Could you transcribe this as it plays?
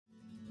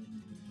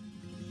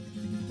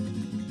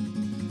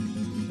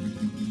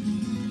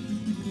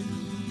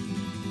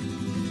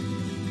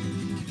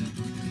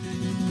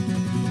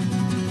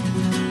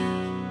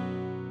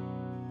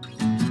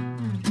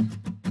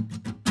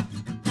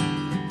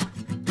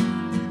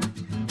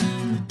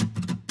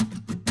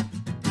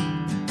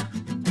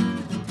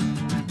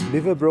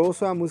Beaver Bros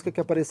foi uma música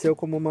que apareceu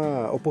como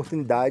uma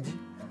oportunidade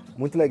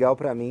muito legal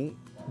pra mim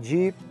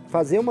de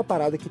fazer uma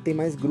parada que tem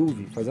mais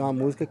groove, fazer uma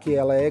música que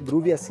ela é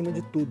groove acima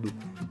de tudo.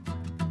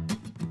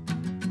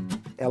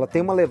 Ela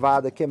tem uma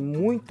levada que é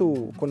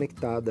muito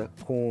conectada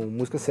com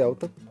música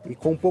celta e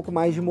com um pouco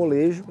mais de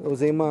molejo. Eu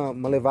usei uma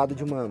levada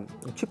de um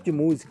tipo de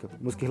música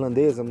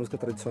irlandesa, música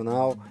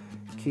tradicional,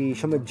 que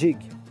chama jig.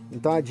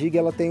 Então a jig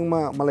ela tem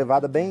uma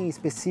levada bem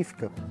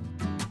específica.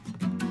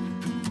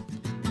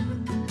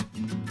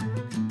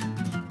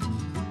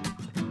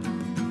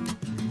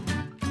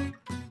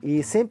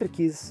 E sempre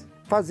quis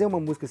fazer uma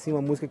música assim,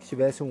 uma música que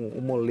tivesse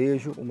um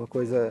molejo, uma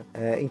coisa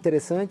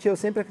interessante. Eu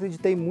sempre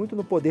acreditei muito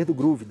no poder do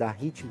groove, da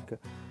rítmica,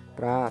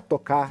 para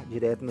tocar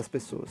direto nas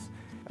pessoas.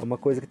 É uma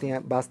coisa que tem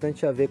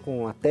bastante a ver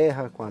com a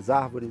terra, com as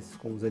árvores,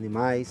 com os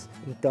animais.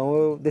 Então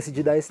eu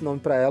decidi dar esse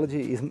nome para ela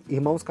de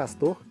Irmãos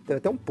Castor. Tem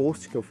até um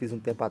post que eu fiz um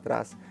tempo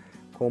atrás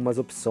com umas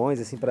opções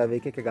assim para ver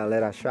o que a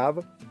galera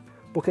achava,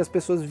 porque as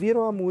pessoas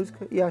viram a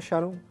música e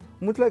acharam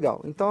muito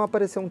legal. Então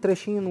apareceu um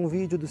trechinho num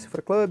vídeo do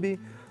Cifra Club,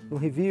 no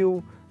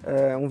review,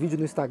 um vídeo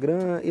no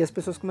Instagram, e as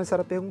pessoas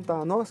começaram a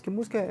perguntar: nossa, que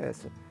música é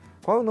essa?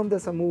 Qual é o nome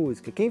dessa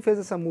música? Quem fez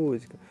essa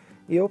música?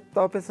 E eu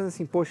tava pensando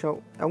assim, poxa,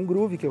 é um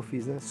groove que eu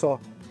fiz, né? Só.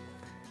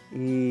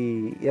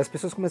 E as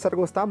pessoas começaram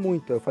a gostar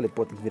muito. Eu falei,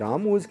 pô, tem que virar uma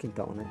música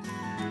então, né?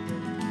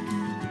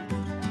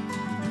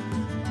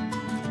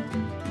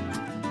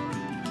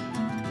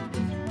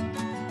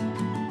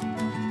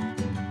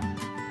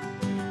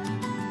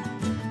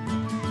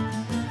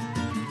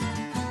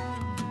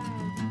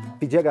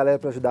 Pedi a galera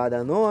para ajudar a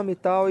dar nome e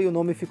tal, e o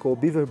nome ficou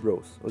Beaver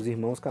Bros, os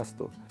Irmãos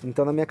Castor.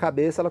 Então na minha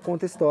cabeça ela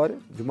conta a história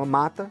de uma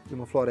mata, de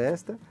uma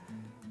floresta,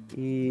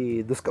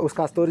 e os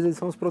castores eles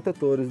são os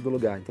protetores do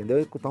lugar,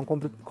 entendeu? Então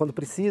quando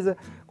precisa,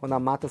 quando a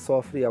mata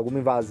sofre alguma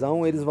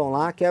invasão, eles vão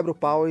lá, quebra o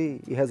pau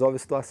e resolve a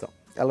situação.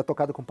 Ela é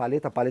tocada com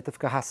palheta, a palheta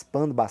fica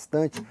raspando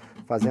bastante,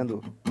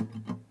 fazendo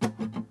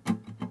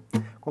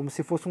como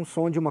se fosse um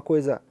som de uma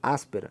coisa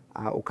áspera,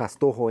 o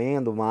castor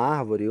roendo uma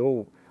árvore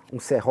ou um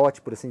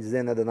serrote, por assim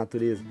dizer, né, da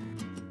natureza.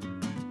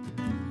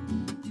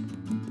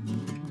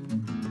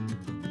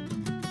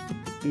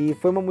 E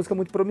foi uma música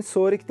muito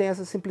promissora e que tem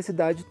essa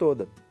simplicidade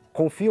toda.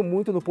 Confio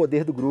muito no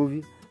poder do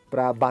groove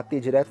para bater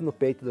direto no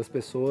peito das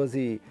pessoas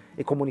e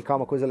comunicar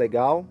uma coisa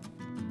legal.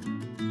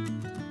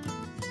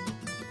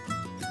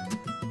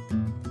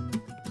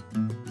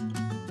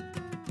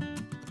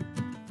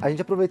 A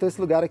gente aproveitou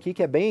esse lugar aqui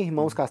que é bem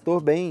Irmãos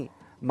Castor, bem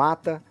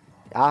mata,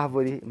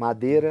 árvore,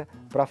 madeira,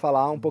 para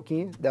falar um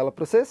pouquinho dela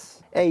para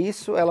vocês. É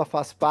isso, ela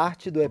faz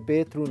parte do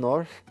EP True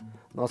North,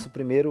 nosso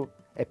primeiro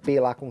EP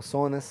lá com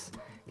sonas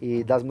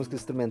e das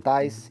músicas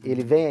instrumentais.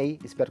 Ele vem aí,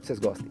 espero que vocês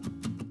gostem.